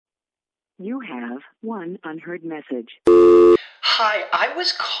You have one unheard message. Hi, I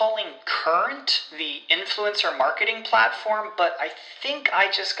was calling Current, the influencer marketing platform, but I think I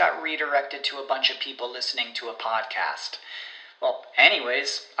just got redirected to a bunch of people listening to a podcast. Well,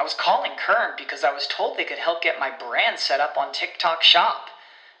 anyways, I was calling Current because I was told they could help get my brand set up on TikTok Shop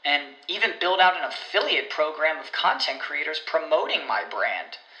and even build out an affiliate program of content creators promoting my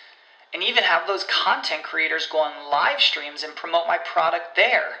brand. And even have those content creators go on live streams and promote my product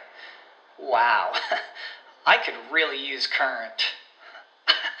there. Wow, I could really use Current.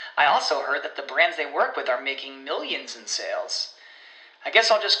 I also heard that the brands they work with are making millions in sales. I guess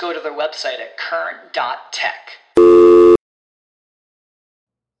I'll just go to their website at current.tech.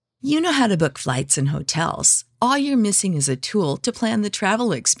 You know how to book flights and hotels. All you're missing is a tool to plan the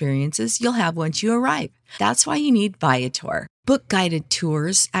travel experiences you'll have once you arrive. That's why you need Viator. Book guided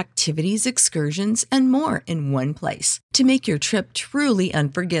tours, activities, excursions, and more in one place to make your trip truly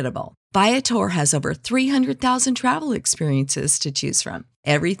unforgettable. Viator has over 300,000 travel experiences to choose from.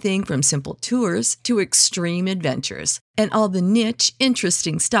 Everything from simple tours to extreme adventures and all the niche,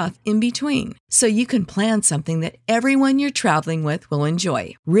 interesting stuff in between. So you can plan something that everyone you're traveling with will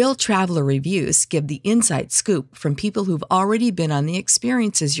enjoy. Real traveler reviews give the inside scoop from people who've already been on the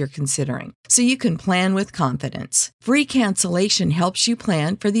experiences you're considering. So you can plan with confidence. Free cancellation helps you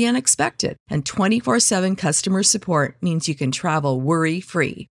plan for the unexpected. And 24/7 customer support means you can travel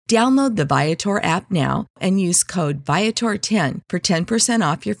worry-free. Download the Viator app now and use code Viator10 for 10%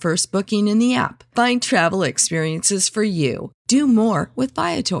 off your first booking in the app. Find travel experiences for you. Do more with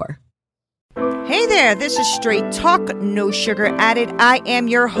Viator. Hey there, this is Straight Talk, No Sugar Added. I am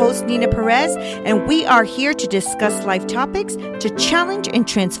your host, Nina Perez, and we are here to discuss life topics to challenge and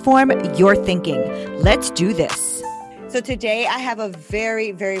transform your thinking. Let's do this. So today I have a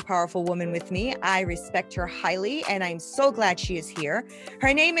very, very powerful woman with me. I respect her highly, and I'm so glad she is here.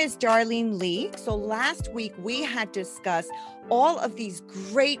 Her name is Darlene Lee. So last week we had discussed all of these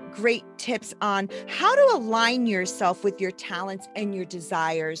great tips on how to align yourself with your talents and your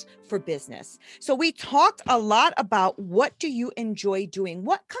desires for business. So we talked a lot about what do you enjoy doing?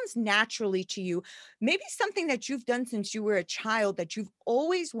 What comes naturally to you? Maybe something that you've done since you were a child that you've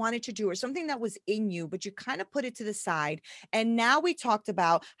always wanted to do, or something that was in you, but you kind of put it to the side. And now we talked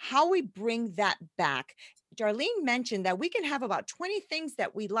about how we bring that back. Darlene mentioned that we can have about 20 things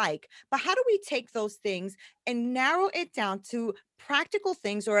that we like, but how do we take those things and narrow it down to practical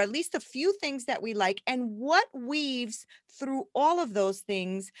things, or at least a few things that we like, and what weaves through all of those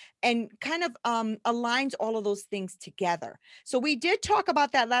things and kind of aligns all of those things together. So we did talk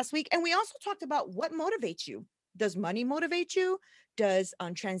about that last week. And we also talked about what motivates you. Does money motivate you? Does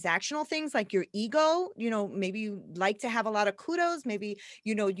transactional things like your ego, maybe you like to have a lot of kudos, maybe,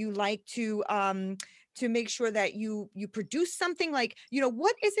 you like to make sure that you produce something, like,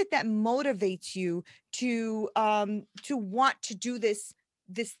 what is it that motivates you to want to do this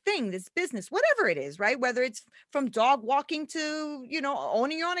thing, this business, whatever it is, right? Whether it's from dog walking to,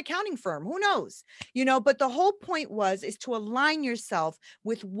 owning your own accounting firm, who knows, but the whole point is to align yourself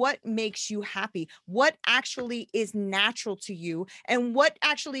with what makes you happy, what actually is natural to you, and what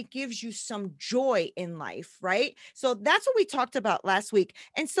actually gives you some joy in life, right? So that's what we talked about last week.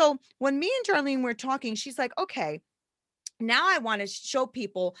 And so when me and Darlene were talking, she's like, okay, now I want to show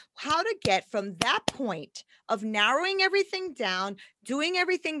people how to get from that point of narrowing everything down, doing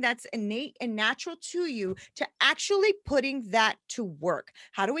everything that's innate and natural to you, to actually putting that to work.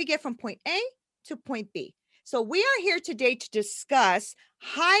 How do we get from point A to point B? So we are here today to discuss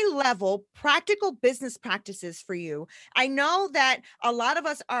high-level practical business practices for you. I know that a lot of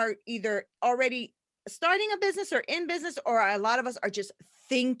us are either already starting a business or in business, or a lot of us are just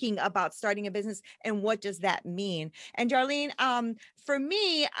thinking about starting a business, and what does that mean? And Darlene, for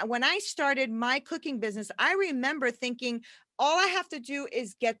me, when I started my cooking business, I remember thinking all I have to do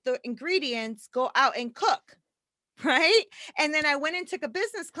is get the ingredients, go out and cook. Right. And then I went and took a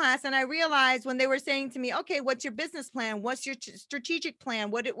business class, and I realized when they were saying to me, okay, what's your business plan? What's your strategic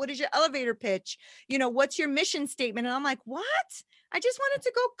plan? What is your elevator pitch? What's your mission statement? And I'm like, what? I just wanted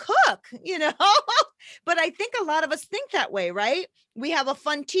to go cook, but I think a lot of us think that way, right? We have a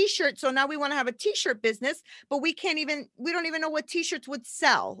fun t-shirt. So now we want to have a t-shirt business, but we don't even know what t-shirts would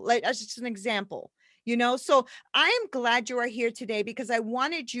sell. Like, as just an example. So I am glad you are here today, because I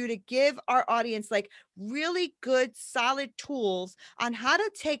wanted you to give our audience like really good, solid tools on how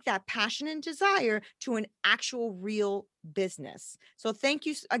to take that passion and desire to an actual real business. So thank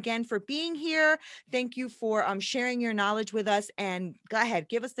you again for being here. Thank you for sharing your knowledge with us, and go ahead,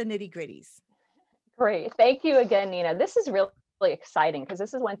 give us the nitty gritties. Great. Thank you again, Nina. This is really exciting, because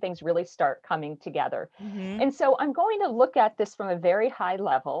this is when things really start coming together. And so I'm going to look at this from a very high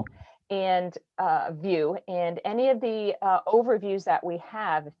level. and view, and any of the overviews that we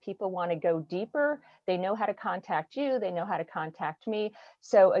have, if people want to go deeper, they know how to contact you, they know how to contact me.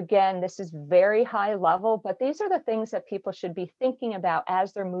 So again, this is very high level, but these are the things that people should be thinking about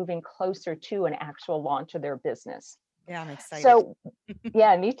as they're moving closer to an actual launch of their business. Yeah, I'm excited. So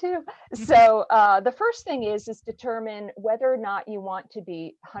yeah, me too. So the first thing is determine whether or not you want to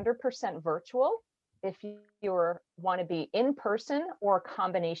be 100% virtual, if you want to be in person, or a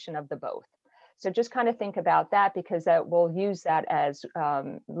combination of the both. So just kind of think about that, because we'll use that as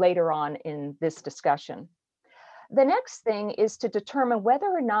later on in this discussion. The next thing is to determine whether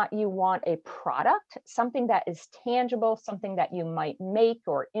or not you want a product, something that is tangible, something that you might make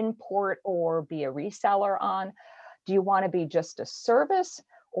or import or be a reseller on. Do you want to be just a service,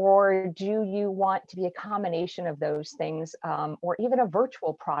 or do you want to be a combination of those things, or even a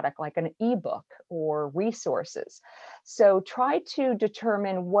virtual product like an ebook or resources? So try to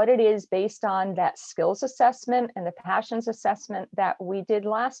determine what it is based on that skills assessment and the passions assessment that we did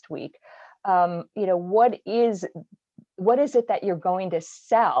last week. What is it that you're going to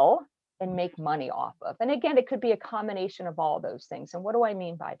sell and make money off of? And again, it could be a combination of all those things. And what do I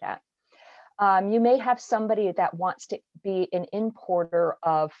mean by that? You may have somebody that wants to be an importer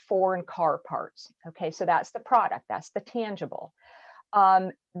of foreign car parts. Okay, so that's the product, that's the tangible.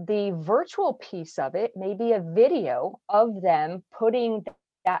 The virtual piece of it may be a video of them putting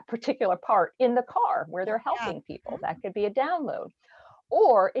that particular part in the car where they're helping people. That could be a download.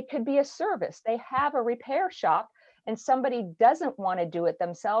 Or it could be a service. They have a repair shop and somebody doesn't want to do it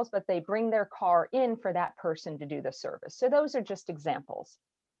themselves, but they bring their car in for that person to do the service. So those are just examples.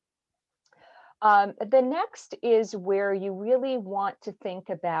 The next is where you really want to think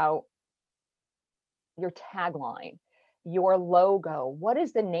about your tagline, your logo. What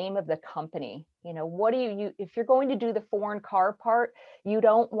is the name of the company? What do you if you're going to do the foreign car part, you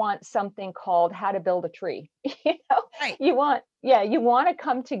don't want something called How to Build a Tree. Right. You want to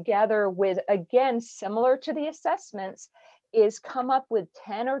come together with, again, similar to the assessments, is come up with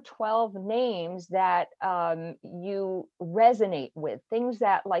 10 or 12 names that you resonate with, things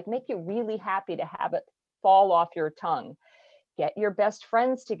that like make you really happy to have it fall off your tongue. Get your best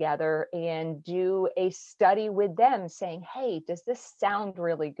friends together and do a study with them saying, hey, does this sound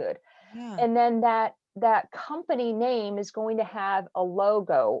really good? Yeah. And then that company name is going to have a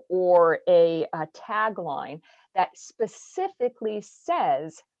logo or a tagline that specifically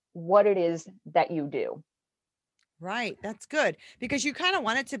says what it is that you do. Right. That's good, because you kind of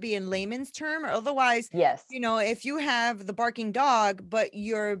want it to be in layman's term, or otherwise, Yes. if you have the barking dog, but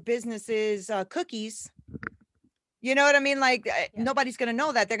your business is cookies, you know what I mean? Like nobody's going to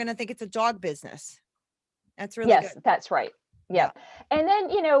know that. They're going to think it's a dog business. That's really Yes, good. that's right. Yeah. And then,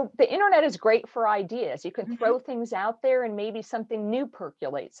 the internet is great for ideas. You can throw things out there and maybe something new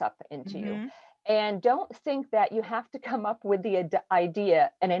percolates up into you. And don't think that you have to come up with the idea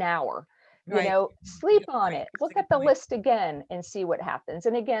in an hour. Right. Sleep on it, That's a look good at the point. list again and see what happens.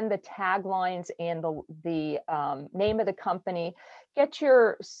 And again, the taglines and the name of the company, get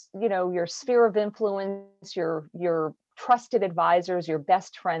your sphere of influence, your trusted advisors, your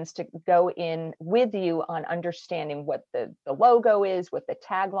best friends to go in with you on understanding what the logo is, what the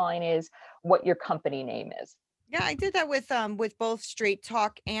tagline is, what your company name is. Yeah, I did that with both Straight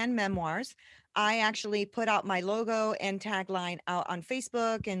Talk and Memoirs. I actually put out my logo and tagline out on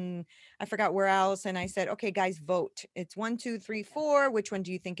Facebook, and I forgot where else. And I said, okay, guys, vote. It's 1, 2, 3, 4. Which one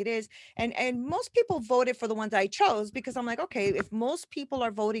do you think it is? And most people voted for the ones I chose, because I'm like, okay, if most people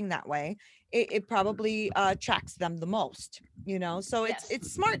are voting that way, it probably tracks them the most, So Yes. it's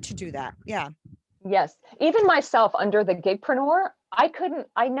smart to do that. Yeah. Yes. Even myself, under the Gigpreneur,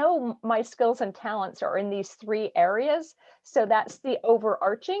 I know my skills and talents are in these 3 areas. So that's the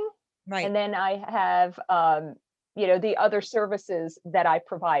overarching. Right. And then I have, the other services that I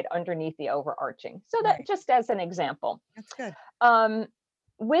provide underneath the overarching. So that just as an example. That's good.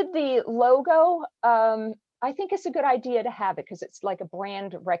 With the logo, I think it's a good idea to have it because it's like a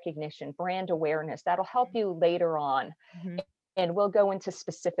brand recognition, brand awareness. That'll help you later on. And we'll go into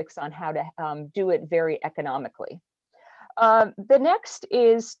specifics on how to do it very economically. The next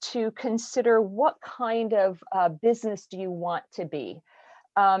is to consider what kind of business do you want to be.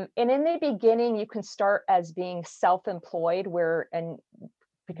 And in the beginning, you can start as being self-employed,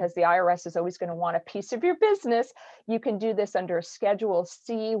 because the IRS is always going to want a piece of your business, you can do this under Schedule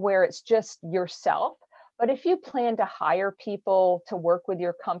C, where it's just yourself. But if you plan to hire people to work with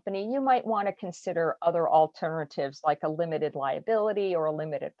your company, you might want to consider other alternatives like a limited liability or a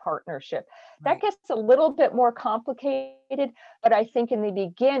limited partnership. That Right. gets a little bit more complicated, but I think in the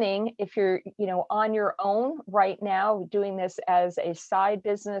beginning, if you're, on your own right now, doing this as a side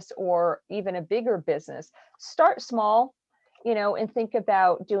business or even a bigger business, start small, and think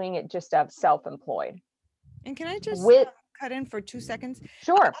about doing it just as self-employed. And can I just With cut in for 2 seconds? I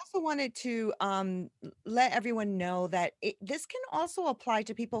Sure, also wanted to let everyone know that this can also apply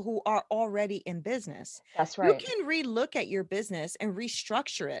to people who are already in business. that's You right. can relook at your business and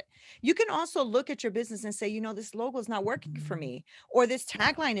restructure it. You can also look at your business and say, this logo is not working for me, or this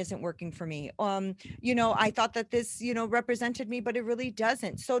tagline isn't working for me. I thought that this, represented me, but it really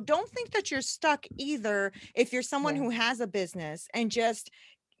doesn't. So don't think that you're stuck either if you're someone Yeah. who has a business and just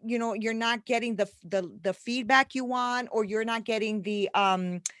you're not getting the feedback you want, or you're not getting the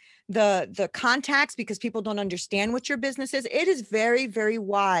contacts because people don't understand what your business is. It is very, very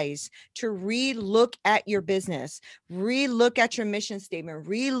wise to re-look at your business, re-look at your mission statement,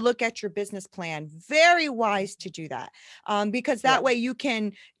 re-look at your business plan. Very wise to do that, because Yeah. that way you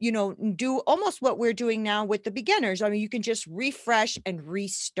can do almost what we're doing now with the beginners. I mean, you can just refresh and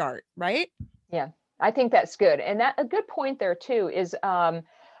restart, right? Yeah, I think that's good. And that a good point there too is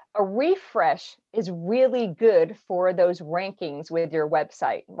a refresh is really good for those rankings with your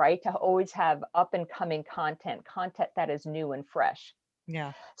website, right? To always have up and coming content that is new and fresh.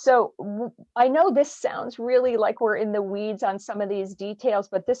 Yeah. So I know this sounds really like we're in the weeds on some of these details,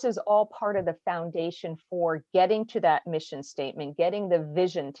 but this is all part of the foundation for getting to that mission statement, getting the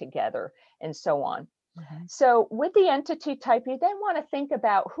vision together, and so on. Mhm. So with the entity type, you then want to think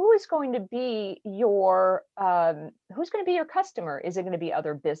about who is going to be your customer. Is it going to be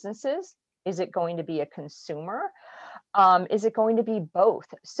other businesses? Is it going to be a consumer? Is it going to be both?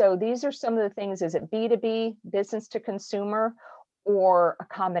 So these are some of the things. Is it B2B, business to consumer, or a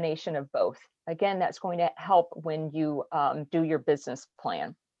combination of both? Again, that's going to help when you do your business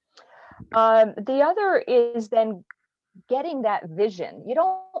plan. The other is then getting that vision. You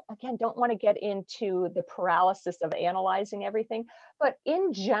don't want to get into the paralysis of analyzing everything, but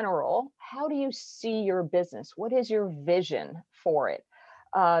in general, how do you see your business? What is your vision for it?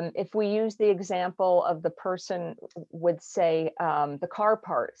 If we use the example of the person would say the car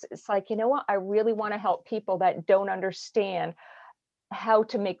parts, it's like, you know what? I really want to help people that don't understand how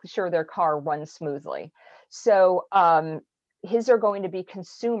to make sure their car runs smoothly. So his are going to be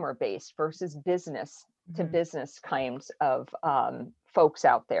consumer based versus business to Mhm. business kinds of folks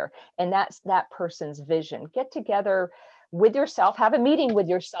out there. And that's that person's vision. Get together with yourself, have a meeting with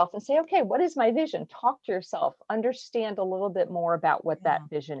yourself and say, okay, what is my vision? Talk to yourself, understand a little bit more about what that Yeah,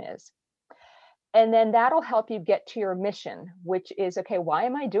 vision is. And then that'll help you get to your mission, which is, okay, why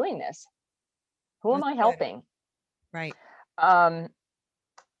am I doing this? Who am that's I good. helping? Right. Um,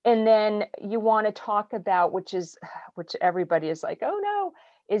 and then you want to talk about, which everybody is like, oh no,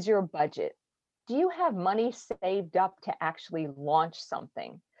 is your budget. Do you have money saved up to actually launch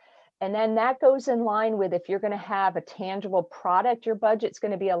something? And then that goes in line with, if you're going to have a tangible product, your budget's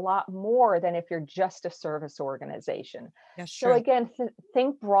going to be a lot more than if you're just a service organization. That's So true. again,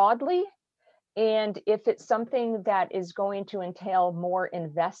 think broadly. And if it's something that is going to entail more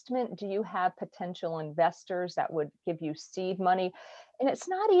investment, do you have potential investors that would give you seed money? And it's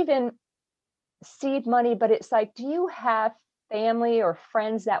not even seed money, but it's like, do you have family or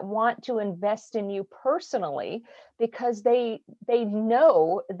friends that want to invest in you personally because they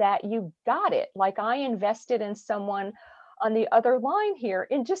know that you got it? Like I invested in someone on the other line here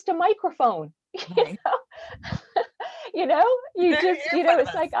in just a microphone. you Right. know you know you just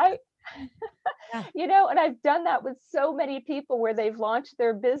it's like Earbuds. I Yeah. and I've done that with so many people where they've launched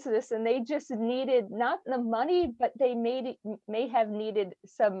their business and they just needed not the money, but they may have needed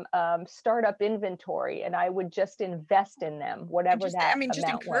some startup inventory, and I would just invest in them, And whatever just, I that mean, just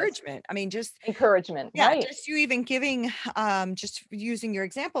amount was. encouragement. I mean, just, Encouragement, yeah, right? just you even giving, just using your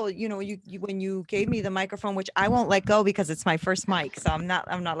example, you when you gave me the microphone, which I won't let go because it's my first mic, so I'm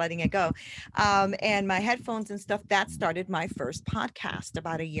not letting it go. And my headphones and stuff, that started my first podcast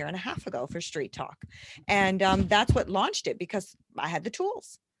about a year and a half ago for Street Talk. And that's what launched it because I had the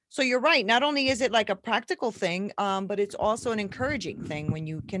tools. So you're right. Not only is it like a practical thing, but it's also an encouraging thing when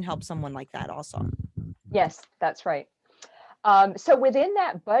you can help someone like that also. Yes, that's right. So within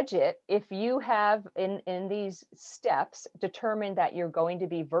that budget, if you have in these steps determined that you're going to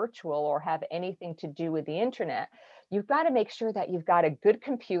be virtual or have anything to do with the internet, you've got to make sure that you've got a good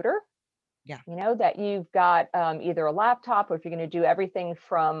computer, Yeah. that you've got either a laptop, or if you're going to do everything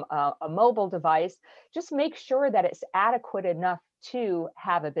from a mobile device, just make sure that it's adequate enough to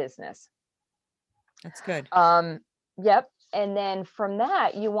have a business. That's good. Yep. And then from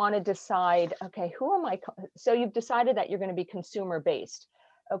that, you want to decide, okay, who are so you've decided that you're going to be consumer based.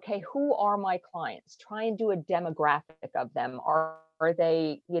 Okay, who are my clients? Try and do a demographic of them. Are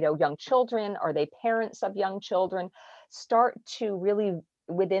they, young children? Are they parents of young children? Start to really,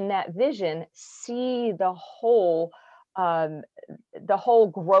 within that vision, see um, the whole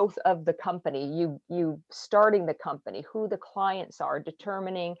growth of the company, you starting the company, who the clients are,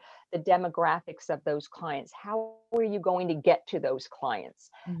 determining the demographics of those clients. How are you going to get to those clients?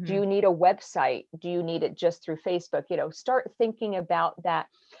 Do Mm-hmm. you need a website? Do you need it just through Facebook? Start thinking about that.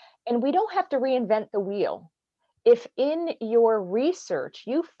 And we don't have to reinvent the wheel. If in your research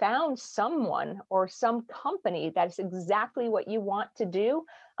you found someone or some company that's exactly what you want to do,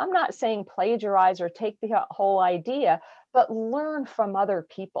 I'm not saying plagiarize or take the whole idea, but learn from other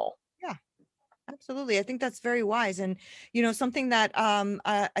people. Yeah. Absolutely. I think that's very wise. And, something that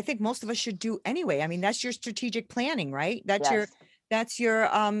I think most of us should do anyway. I mean, that's your strategic planning, right? Yes. That's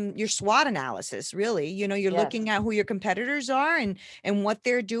your SWOT analysis, really. You're Yes. looking at who your competitors are and what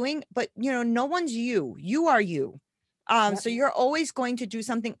they're doing, but no one's you. You are you. Yep. So you're always going to do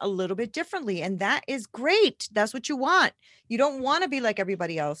something a little bit differently. And that is great. That's what you want. You don't want to be like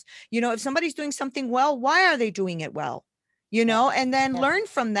everybody else. If somebody's doing something well, why are they doing it well? And then Yeah. learn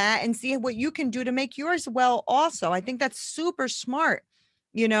from that and see what you can do to make yours well also. I think that's super smart,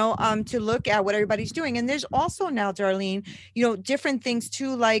 to look at what everybody's doing. And there's also now, Darlene, different things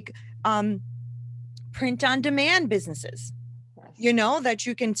too, like print on demand businesses, Yes. that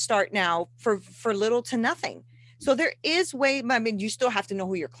you can start now for little to nothing. So there is I mean, you still have to know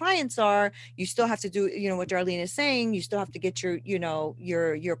who your clients are. You still have to do, what Darlene is saying. You still have to get your,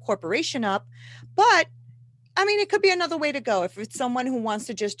 your corporation up, but I mean, it could be another way to go if it's someone who wants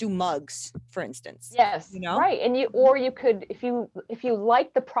to just do mugs, for instance. Yes, right. And you could, if you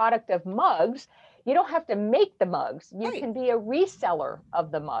like the product of mugs, you don't have to make the mugs. You Right. can be a reseller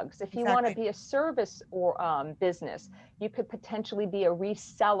of the mugs. If you want to Exactly. be a service or business, you could potentially be a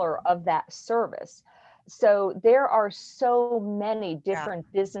reseller of that service. So there are so many Yeah.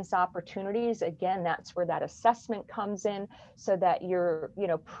 different business opportunities. Again, that's where that assessment comes in, so that you're,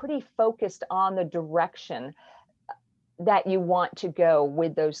 pretty focused on the direction that you want to go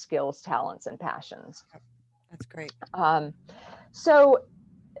with those skills, talents, and passions. That's great. So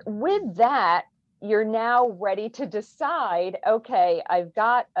with that, you're now ready to decide, okay, I've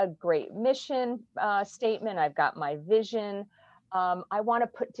got a great mission statement, I've got my vision, I want to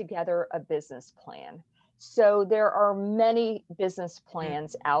put together a business plan. So there are many business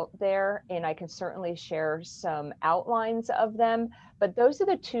plans out there, and I can certainly share some outlines of them. But those are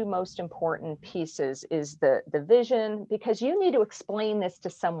the two most important pieces: is the vision, because you need to explain this to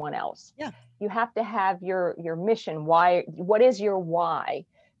someone else. Yeah. You have to have your mission. Why? What is your why?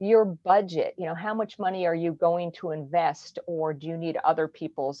 Your budget, how much money are you going to invest, or do you need other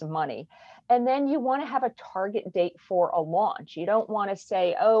people's money? And then you want to have a target date for a launch. You don't want to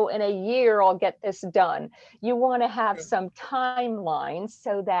say, oh, in a year I'll get this done. You want to have some timelines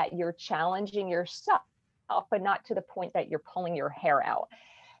so that you're challenging yourself, but not to the point that you're pulling your hair out.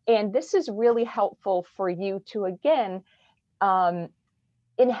 And this is really helpful for you to, again,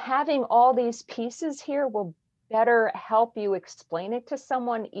 in having all these pieces here, will better help you explain it to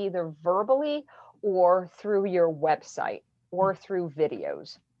someone, either verbally or through your website or through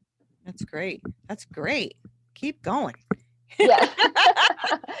videos. That's great. That's great. Keep going. Yeah.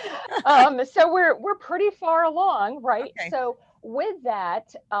 So we're pretty far along, right? Okay. So with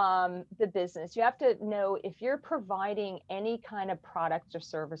that, the business, you have to know if you're providing any kind of product or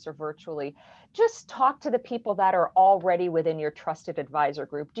service or virtually, just talk to the people that are already within your trusted advisor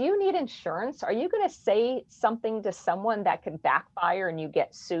group. Do you need insurance? Are you going to say something to someone that could backfire and you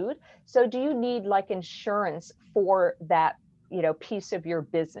get sued? So do you need like insurance for that, piece of your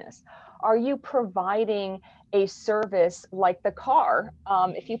business? Are you providing a service like the car?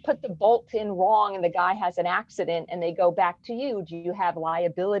 If you put the bolt in wrong and the guy has an accident and they go back to you, do you have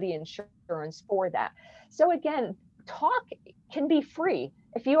liability insurance for that? So again, talk can be free.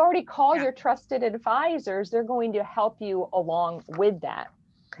 If you already call your trusted advisors, they're going to help you along with that.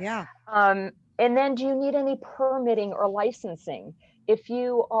 Yeah. And then, do you need any permitting or licensing? If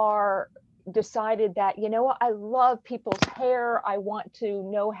you are decided that, what, I love people's hair, I want to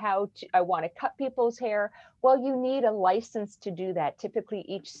know I want to cut people's hair. Well, you need a license to do that. Typically,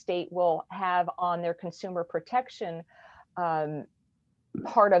 each state will have on their consumer protection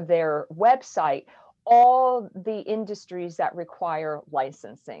part of their website all the industries that require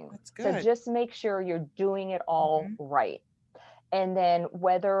licensing. That's good. So just make sure you're doing it all right. And then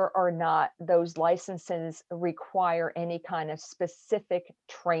whether or not those licenses require any kind of specific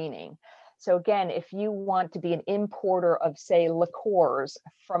training. So again, if you want to be an importer of, say, liqueurs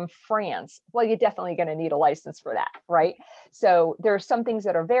from France, well, you're definitely going to need a license for that, right? So there are some things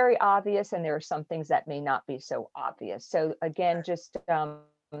that are very obvious, and there are some things that may not be so obvious. So again, just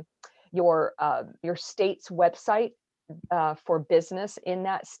your state's website for business in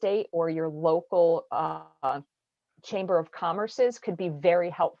that state, or your local Chamber of Commerce's, could be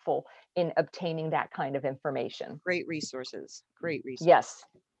very helpful in obtaining that kind of information. Great resources. Great resources. Yes.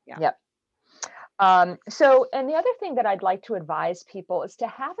 Yeah. Yep. So, and the other thing that I'd like to advise people is to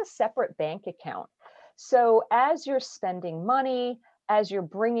have a separate bank account. So as you're spending money, as you're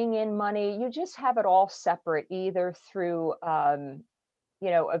bringing in money, you just have it all separate, either through,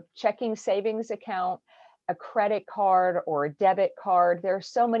 a checking savings account, a credit card, or a debit card. There are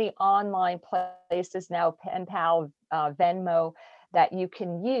so many online places now, PayPal, Venmo, that you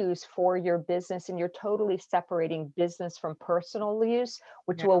can use for your business, and you're totally separating business from personal use,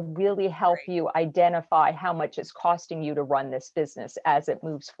 which will really help you identify how much it's costing you to run this business as it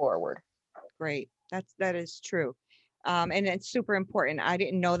moves forward. Great. That is true. And it's super important. I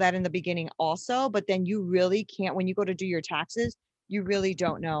didn't know that in the beginning also, but then you really can't, when you go to do your taxes, you really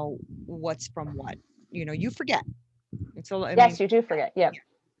don't know what's from what, you forget. And so, You do forget. Yeah.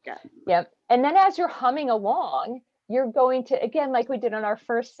 Yeah. And then as you're humming along, you're going to, again, like we did in our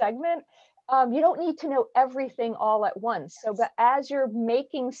first segment, you don't need to know everything all at once. So, but as you're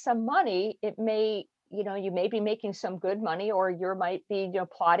making some money, it may, you may be making some good money, or you might be,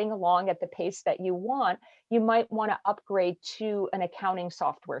 plodding along at the pace that you want. You might want to upgrade to an accounting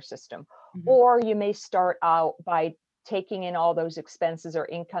software system, or you may start out by taking in all those expenses or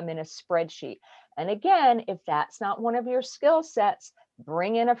income in a spreadsheet. And again, if that's not one of your skill sets,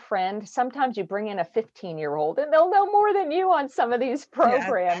 bring in a friend. Sometimes you bring in a 15-year-old, and they'll know more than you on some of these programs.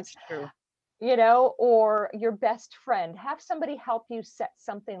 Yeah, that's true. Or your best friend. Have somebody help you set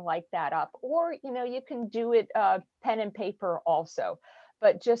something like that up. Or, you can do it pen and paper also.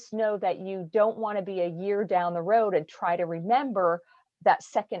 But just know that you don't want to be a year down the road and try to remember that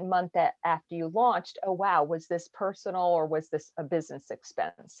second month that after you launched, oh, wow, was this personal or was this a business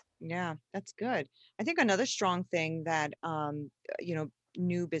expense? Yeah, that's good. I think another strong thing that,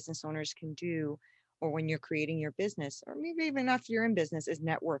 new business owners can do, or when you're creating your business, or maybe even after you're in business, is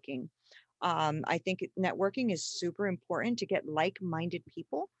networking. I think networking is super important to get like-minded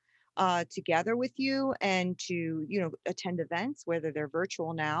people together with you, and to, attend events, whether they're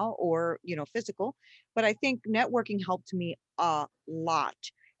virtual now or, physical. But I think networking helped me a lot.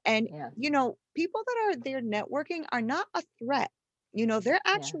 And, people that are there networking are not a threat. They're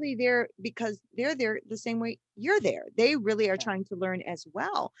actually there because they're there the same way you're there. They really are trying to learn as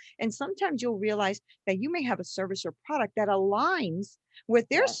well. And sometimes you'll realize that you may have a service or product that aligns with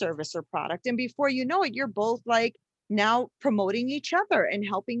their service or product. And before you know it, you're both like now promoting each other and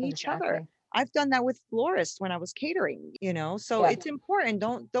helping each other. I've done that with florists when I was catering, so it's important.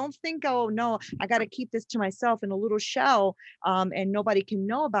 Don't think, oh no, I got to keep this to myself in a little shell, and nobody can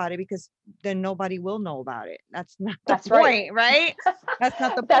know about it, because then nobody will know about it. That's not the point, right? That's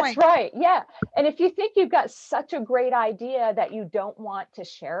not the point. That's right. Yeah. And if you think you've got such a great idea that you don't want to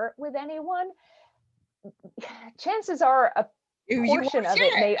share it with anyone, chances are a portion of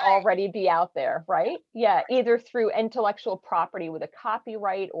it may already be out there, right? Yeah, either through intellectual property with a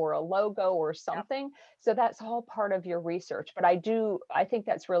copyright or a logo or something. So that's all part of your research. But I think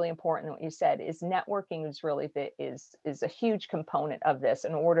that's really important. What you said is networking is really is a huge component of this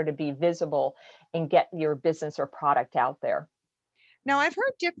in order to be visible and get your business or product out there. Now, I've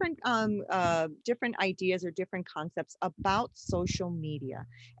heard different ideas or different concepts about social media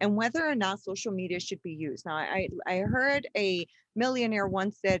and whether or not social media should be used. Now, I heard a millionaire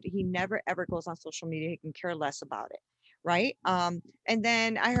once said he never ever goes on social media. He can care less about it, right? And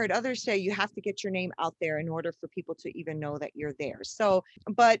then I heard others say you have to get your name out there in order for people to even know that you're there. So,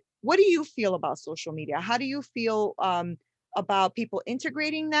 but what do you feel about social media? How do you feel about people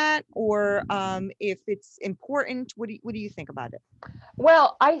integrating that, or if it's important? What do you think about it?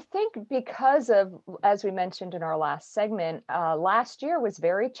 Well, I think because of, as we mentioned in our last segment, last year was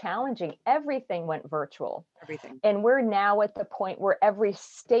very challenging. Everything went virtual. Everything. And we're now at the point where every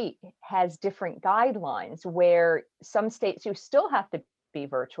state has different guidelines, where some states you still have to be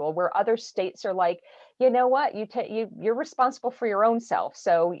virtual, where other states are like, you know what, you're responsible for your own self.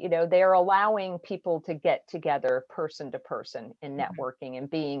 So, they're allowing people to get together person to person in networking and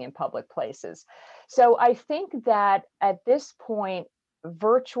being in public places. So I think that at this point,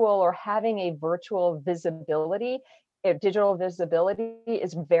 virtual or having a virtual visibility, digital visibility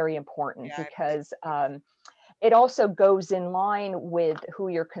is very important, because it also goes in line with who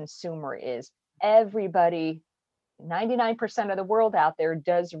your consumer is. Everybody 99% of the world out there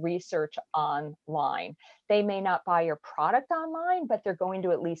does research online. They may not buy your product online, but they're going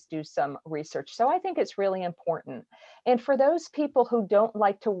to at least do some research. So I think it's really important. And for those people who don't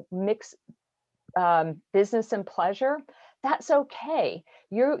like to mix business and pleasure, that's okay.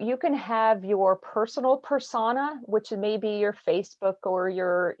 You can have your personal persona, which may be your Facebook or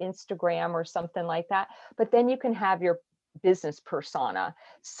your Instagram or something like that, but then you can have your business persona.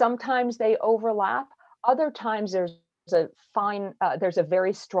 Sometimes they overlap. Other times there's a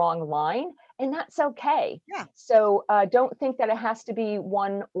very strong line, and that's okay. Yeah. So don't think that it has to be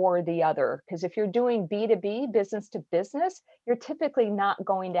one or the other, because if you're doing B2B, business to business, you're typically not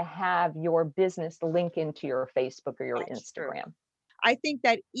going to have your business link into your Facebook or your That's Instagram. true. I think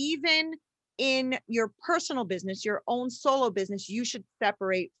that even in your personal business, your own solo business, you should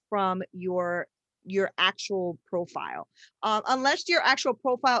separate from your actual profile, unless your actual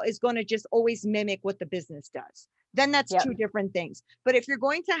profile is going to just always mimic what the business does. Then that's Yep. two different things. But if you're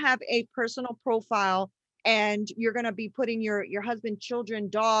going to have a personal profile and you're going to be putting your husband, children,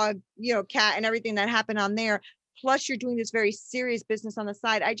 dog, cat, and everything that happened on there, plus you're doing this very serious business on the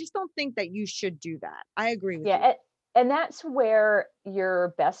side, I just don't think that you should do that. I agree with you. Yeah. And that's where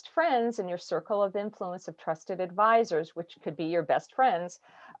your best friends and your circle of influence of trusted advisors, which could be your best friends,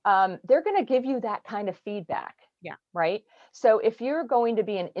 they're going to give you that kind of feedback. Yeah. Right. So if you're going to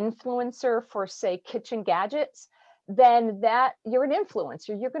be an influencer for, say, kitchen gadgets, then that you're an influencer.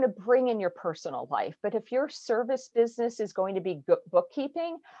 You're going to bring in your personal life. But if your service business is going to be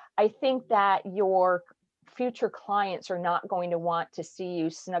bookkeeping, I think that your future clients are not going to want to see you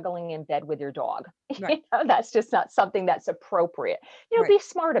snuggling in bed with your dog. Right. That's just not something that's appropriate. Right. Be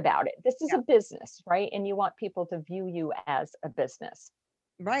smart about it. This is Yeah. a business, right? And you want people to view you as a business.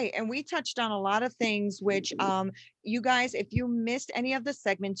 Right. And we touched on a lot of things, which you guys, if you missed any of the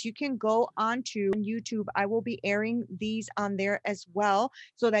segments, you can go onto YouTube. I will be airing these on there as well,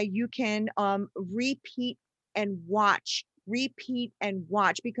 so that you can repeat and watch,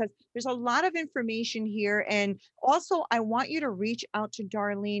 because there's a lot of information here. And also, I want you to reach out to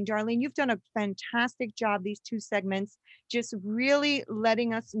Darlene. Darlene, you've done a fantastic job these two segments, just really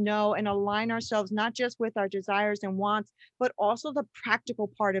letting us know and align ourselves, not just with our desires and wants, but also the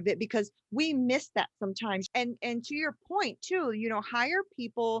practical part of it, because we miss that sometimes. And to your point too, hire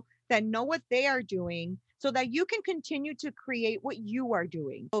people that know what they are doing, so that you can continue to create what you are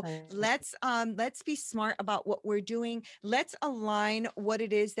doing. So let's be smart about what we're doing. Let's align what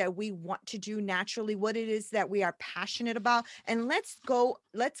it is that we want to do naturally, what it is that we are passionate about, and let's go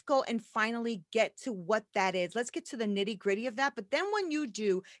and finally get to what that is. Let's get to the nitty-gritty of that. But then when you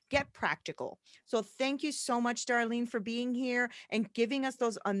do, get practical. So thank you so much, Darlene, for being here and giving us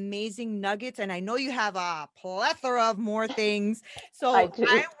those amazing nuggets. And I know you have a plethora of more things. So I do.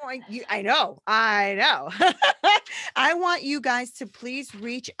 I know. I want you guys to please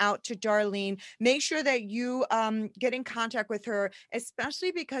reach out to Darlene. Make sure that you get in contact with her,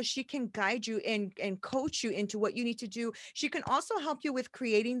 especially because she can guide you and coach you into what you need to do. She can also help you with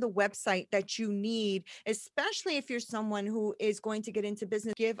creating the website that you need, especially if you're someone who is going to get into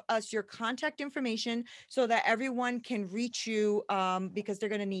business. Give us your contact information so that everyone can reach you, because they're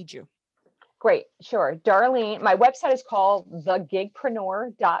going to need you. Great. Sure. Darlene, my website is called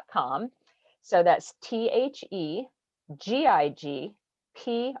thegigpreneur.com. So that's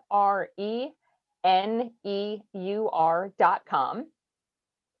THEGIGPRENEUR.com.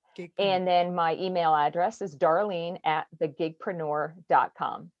 And then my email address is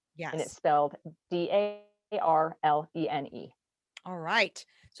darlene@thegigpreneur.com. Yes. And it's spelled DARLENE. All right.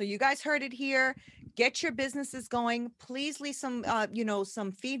 So you guys heard it here. Get your businesses going. Please leave some,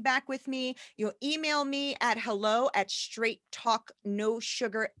 some feedback with me. You'll email me at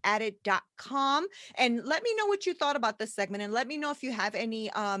hello@straighttalknosugaradded.com. And let me know what you thought about this segment. And let me know if you have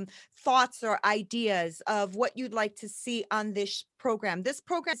any thoughts or ideas of what you'd like to see on this program. This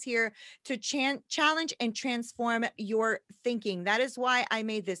program is here to challenge and transform your thinking. That is why I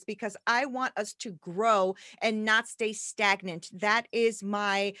made this, because I want us to grow and not stay stagnant. That is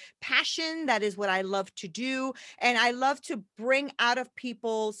my passion. That is what I love to do. And I love to bring out of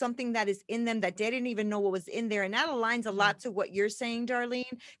people something that is in them that they didn't even know what was in there. And that aligns a lot to what you're saying,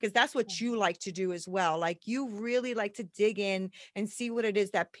 Darlene, because that's what you like to do as well. Like, you really like to dig in and see what it is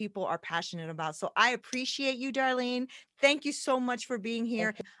that people are passionate about. So I appreciate you, Darlene. Thank you so much for being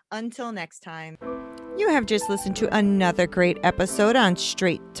here. Until next time. You have just listened to another great episode on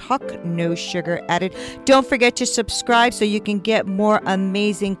Straight Talk, No Sugar Added. Don't forget to subscribe so you can get more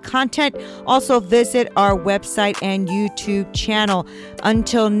amazing content. Also visit our website and YouTube channel.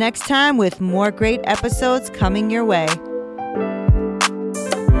 Until next time, with more great episodes coming your way.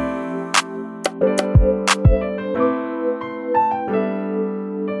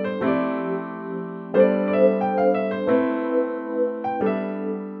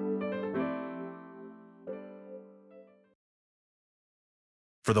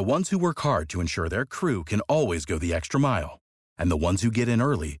 For the ones who work hard to ensure their crew can always go the extra mile, and the ones who get in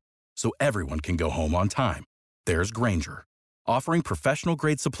early so everyone can go home on time, there's Grainger, offering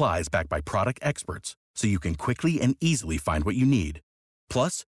professional-grade supplies backed by product experts so you can quickly and easily find what you need.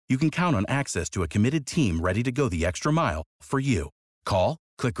 Plus, you can count on access to a committed team ready to go the extra mile for you. Call,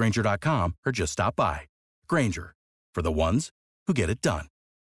 click Grainger.com, or just stop by. Grainger, for the ones who get it done.